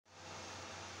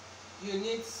You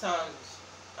need sand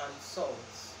and salt.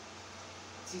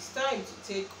 It is time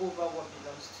to take over what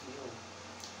belongs to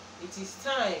you. It is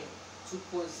time to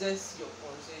possess your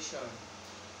possession.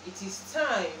 It is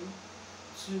time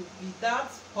to be that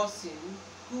person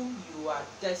who you are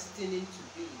destined to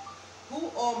be, who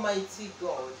Almighty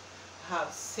God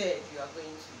have said you are going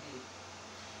to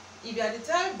be. If you are the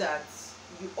type that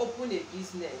you open a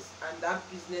business and that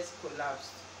business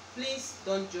collapsed, please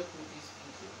don't joke with this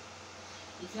video.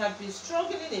 If you have been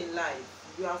struggling in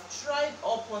life, you have tried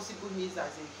all possible means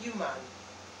as a human,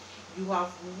 you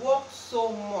have worked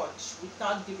so much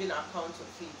without giving account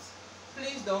of it,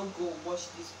 please don't go watch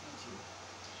this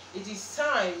video. It is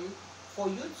time for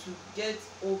you to get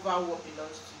over what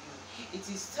belongs to you. It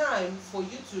is time for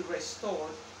you to restore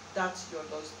that your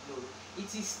lost glory.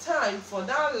 It is time for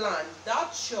that land,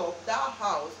 that shop, that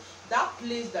house, that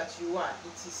place that you are,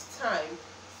 it is time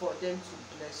for them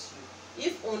to bless you.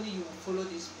 If only you will follow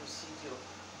this procedure,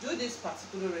 do this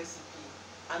particular recipe,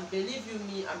 and believe you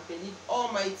me and believe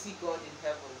Almighty God in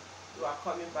heaven, you are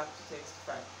coming back to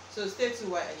testify. So stay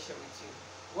tuned while I share with you.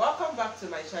 Welcome back to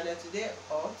my channel today,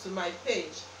 or to my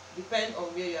page, depending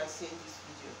on where you are seeing this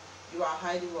video. You are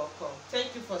highly welcome.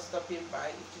 Thank you for stopping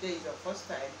by. If today is your first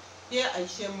time, here I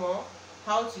share more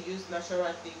how to use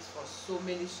natural things for so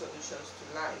many solutions to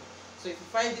life. So if you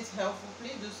find it helpful,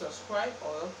 please do subscribe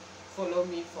or follow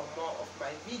me for more of my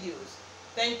videos.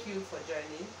 Thank you for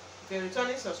joining. If you're a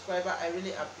returning subscriber, I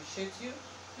really appreciate you.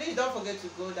 Please don't forget to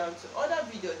go down to other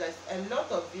videos. There's a lot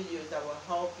of videos that will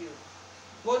help you,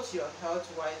 both your health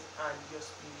wise and your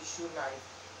spiritual life.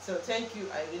 So thank you,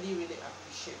 I really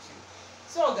appreciate you.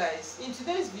 So guys, in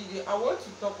today's video I want to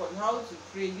talk on how to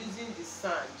pray using the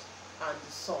sand and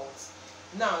the salt.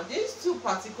 Now these two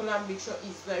particular mixture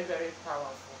is very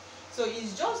powerful. So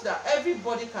it's just that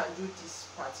everybody can do this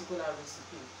particular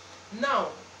recipe. Now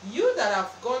you that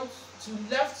have gone to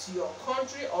left your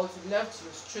country or to left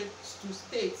your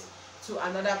state to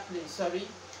another place,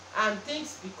 and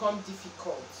things become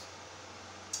difficult,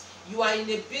 you are in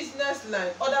a business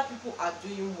line, other people are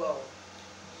doing well,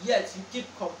 yet you keep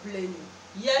complaining.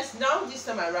 Yes, now this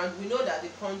time around we know that the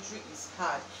country is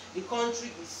hard, the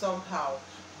country is somehow,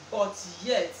 but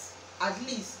yet at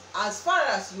least as far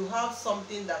as you have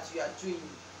something that you are doing,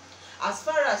 as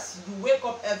far as you wake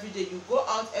up every day, you go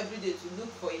out every day to look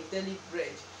for a daily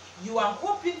bread, you are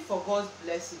hoping for God's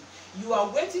blessing, you are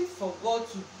waiting for God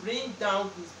to bring down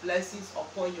his blessings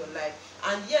upon your life,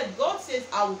 and yet God says,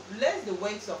 I will bless the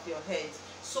works of your hands.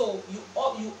 So you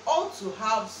ought to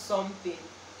have something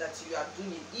that you are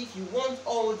doing if you want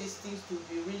all these things to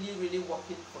be really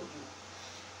working for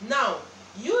you. Now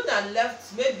you that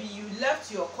left, maybe you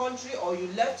left your country or you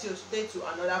left your state to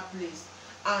another place,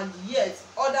 and yet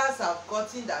others have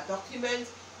gotten that document,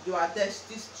 you are there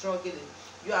still struggling.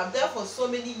 You are there for so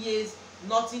many years,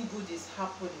 nothing good is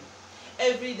happening.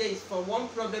 Every day is from one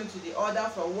problem to the other,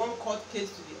 from one court case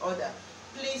to the other.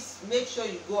 Please make sure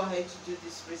you go ahead to do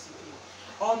this recipe.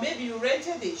 Or maybe you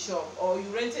rented a shop or you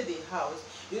rented a house.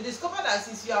 You discover that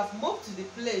since you have moved to the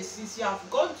place, since you have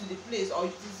gone to the place, or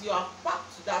since you have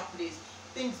packed to that place,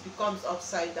 things becomes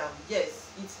upside down.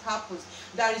 Yes, it happens.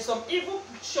 There is some evil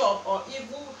shop or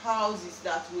evil houses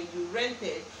that when you rent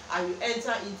it and you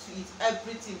enter into it,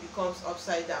 everything becomes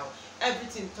upside down.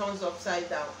 Everything turns upside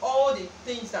down. All the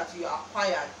things that you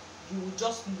acquired, you will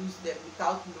just lose them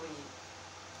without knowing.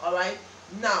 Alright,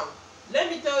 now let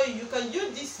me tell you, you can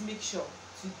use this mixture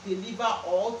to deliver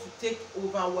or to take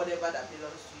over whatever that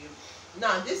belongs to you.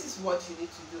 Now this is what you need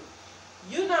to do.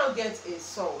 You now get a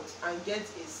salt and get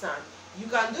a sand. You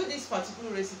can do this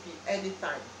particular recipe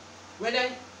anytime, whether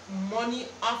morning,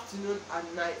 afternoon,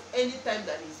 and night, anytime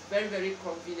that is very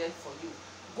convenient for you.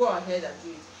 Go ahead and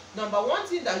do it. Number one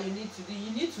thing that you need to do,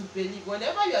 you need to believe.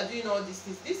 Whenever you are doing all these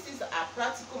things are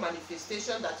practical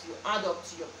manifestation that you add up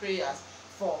to your prayers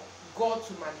for God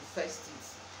to manifest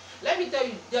it. Let me tell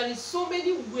you, there is so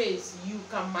many ways you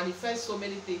can manifest so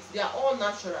many things. They are all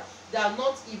natural. They are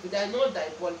not evil. They are not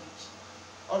diabolic.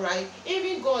 Alright,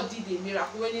 even God did a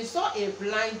miracle when he saw a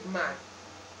blind man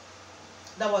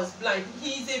that was blind.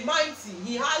 He is a mighty,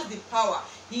 he has the power,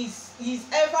 his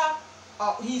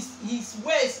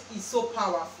ways is so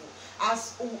powerful,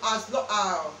 as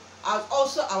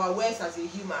also our ways as a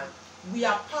human. We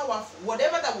are powerful.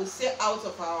 Whatever that we say out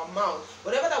of our mouth,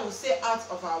 whatever that we say out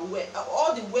of our way,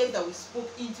 all the ways that we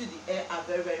spoke into the air are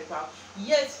very powerful.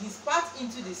 yet he's part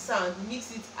into the sand,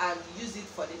 mix it and use it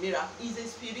for the miracle. It's a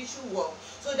spiritual work.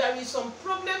 So there is some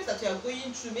problems that you are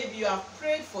going through. Maybe you have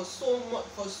prayed for so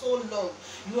long,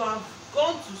 you have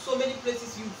gone to so many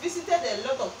places, you visited a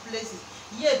lot of places,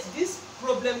 yet this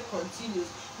problem continues.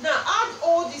 Now add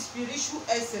all this spiritual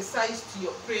exercise to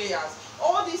your prayers.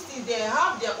 All these things, they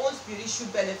have their own spiritual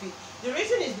benefit. The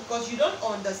reason is because you don't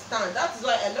understand. That is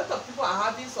why a lot of people are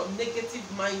having some negative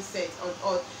mindset on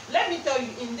earth. Let me tell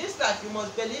you, in this life you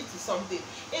must believe to something.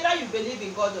 Either you believe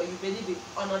in God or you believe in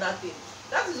another thing.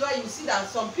 That is why you see that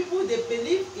some people, they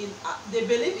believe in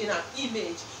an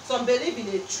image, some believe in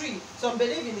a tree, some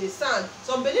believe in a sand,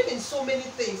 some believe in so many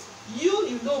things.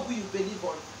 You know who you believe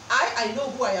on. I know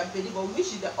who I am believing on,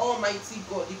 which is the Almighty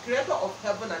God, the creator of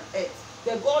heaven and earth,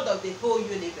 the God of the whole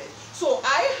universe. So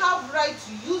I have right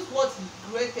to use what he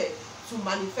created to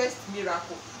manifest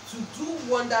miracle, to do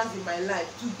wonders in my life,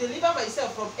 to deliver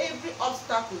myself from every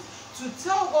obstacle, to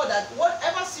tell God that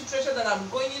whatever situation that I'm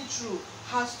going through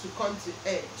has to come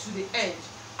to the end,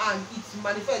 and it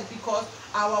manifests, because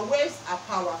our words are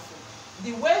powerful.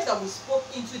 The words that we spoke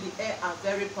into the air are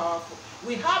very powerful.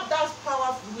 We have that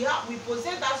power, we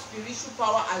possess that spiritual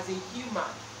power as a human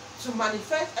to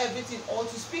manifest everything, or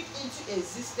to speak into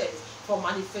existence for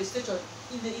manifestation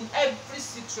in every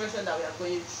situation that we are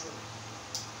going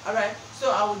through. Alright,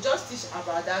 so I will just teach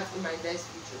about that in my next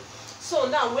video. So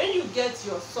now when you get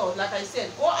your salt, like I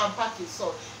said, go and pack your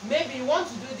salt. Maybe you want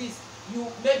to do this,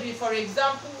 maybe for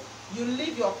example, you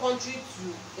leave your country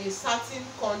to a certain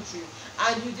country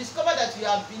and you discover that you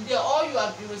have been there, all you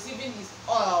have been receiving is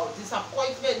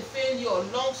disappointment, failure,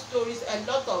 long stories, a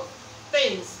lot of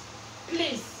things.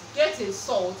 Please get a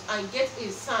salt and get a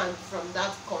sand from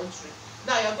that country.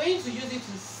 Now you are going to use it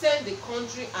to send the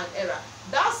country an error.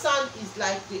 That sand is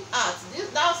like the art.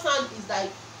 That sand is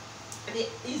like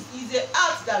the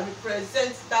art that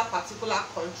represents that particular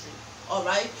country.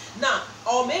 Alright, now,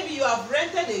 or maybe you have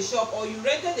rented a shop, or you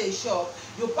rented a shop,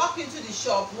 you park into the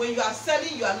shop. When you are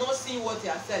selling, you are not seeing what you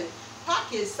are selling.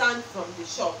 Pack a sand from the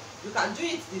shop. You can do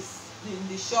it in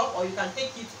the shop, or you can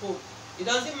take it home. It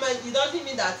doesn't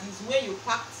mean that it's when you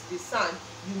packed the sand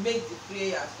you make the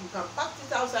prayers. You can pack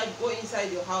it outside, go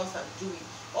inside your house and do it.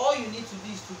 All you need to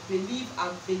do is to believe,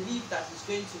 and believe that it's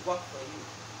going to work for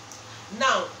you.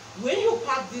 Now, when you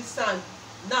pack this sand,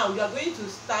 now you are going to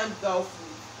stand barefooted.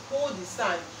 Hold the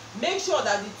sand. Make sure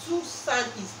that the two sand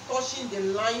is touching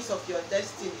the lines of your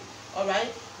destiny.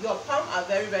 Alright, your palm are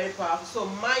very, very powerful. So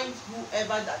mind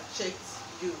whoever that checked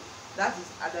you. That is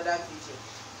another video.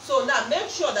 So now make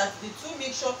sure that the two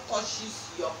mixture touches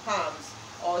your palms,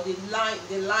 or the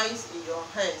lines in your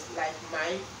hands, like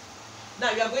mine.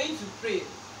 Now you are going to pray.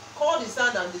 Call the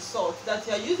sand and the salt, that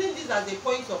you are using this as a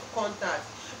point of contact.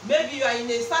 Maybe you are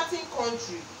in a certain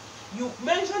country. You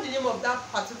mention the name of that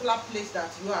particular place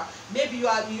that you are. Maybe you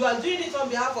are doing it on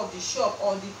behalf of the shop,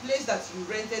 or the place that you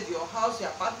rented, your house, your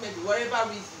apartment, whatever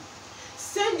reason.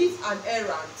 Send it an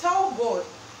errand. Tell God,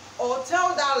 or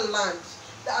tell that land,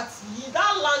 that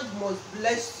land must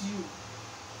bless you,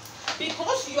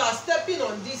 because you are stepping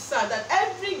on this sand, that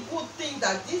every good thing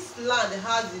that this land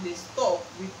has in a store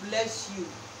will bless you.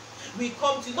 We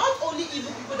come to not only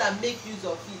evil people that make use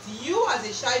of it. You as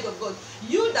a child of God,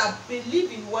 you that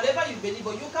believe in whatever you believe,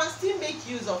 but you can still make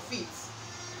use of it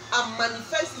and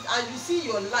manifest it, and you see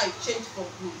your life change for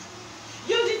good.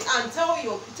 Use it and tell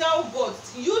God,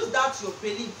 use that your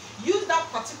belief, use that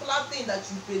particular thing that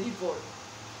you believe on,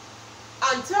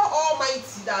 and tell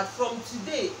Almighty that from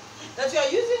today, that you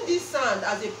are using this sand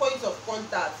as a point of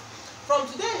contact. From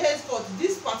today henceforth,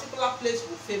 this particular place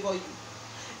will favor you.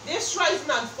 This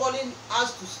rising and falling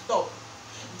has to stop.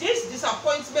 This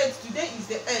disappointment, today is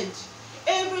the end.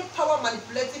 Every power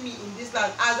manipulating me in this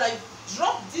land, as I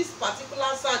drop this particular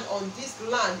sand on this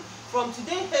land, from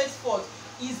today henceforth,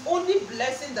 is only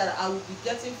blessing that I will be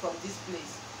getting from this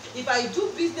place. If I do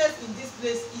business in this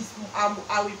place,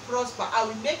 I will prosper. I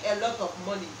will make a lot of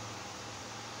money.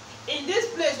 In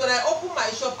this place, when I open my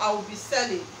shop, I will be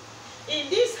selling. In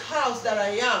this house that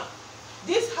I am,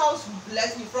 this house will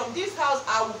bless me. From this house,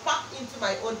 I will pack into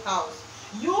my own house.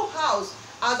 Your house,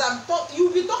 as I'm talking,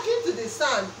 you'll be talking to the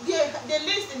sand. They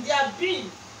listen, they are being,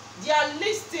 they are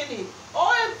listening.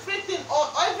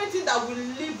 Everything that we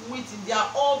live with, they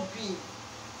are all being.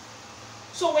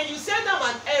 So when you send them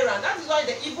an errand, that is why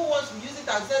the evil ones will use it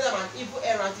and send them an evil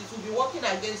errand. It will be working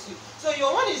against you. So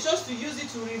your one is just to use it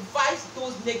to revise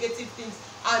those negative things,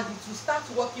 and it will start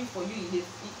working for you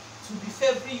to be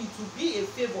favoring you, to be a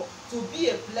favor, to be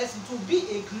a blessing, to be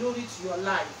a glory to your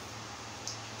life.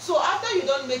 So after you're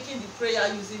done making the prayer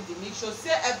using the mixture,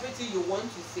 say everything you want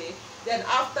to say. Then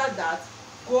after that,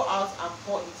 go out and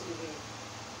pour it away.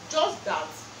 Just that,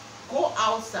 go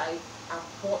outside and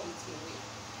pour it away.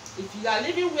 If you are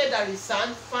living where there is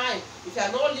sand, fine. If you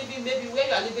are not living, maybe where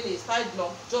you are living is side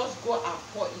block, just go and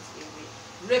pour it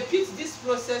away. Repeat this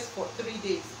process for 3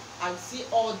 days and see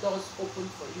all doors open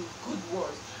for you, good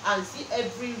ones, and see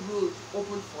every road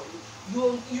open for you.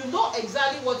 You know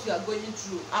exactly what you are going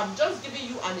through. I'm just giving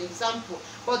you an example,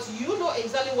 but you know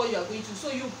exactly what you are going through.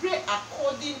 So you pray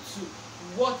according to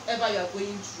whatever you are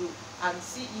going through and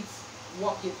see it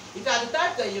working. If you are the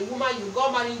type that a woman, you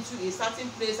got married to a certain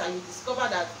place and you discover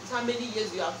that how many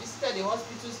years you have visited the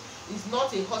hospitals is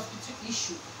not a hospital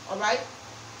issue, all right?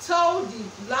 Tell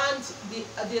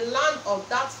the land of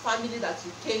that family that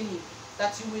you came in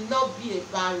that you will not be a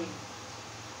barren,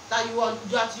 that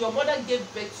your mother gave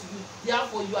birth to you,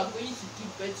 therefore you are going to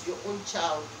give birth to your own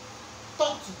child.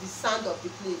 Talk to the sand of the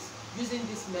place using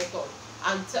this method,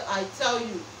 and I tell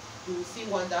you, you will see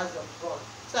wonders of God.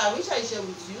 So I wish I share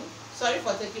with you. Sorry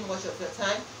for taking much of your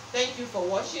time. Thank you for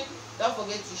watching. Don't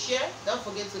forget to share. Don't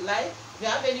forget to like. If you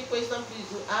have any question, please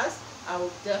do ask. I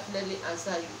will definitely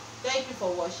answer you. Thank you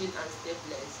for watching and stay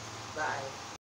blessed. Bye.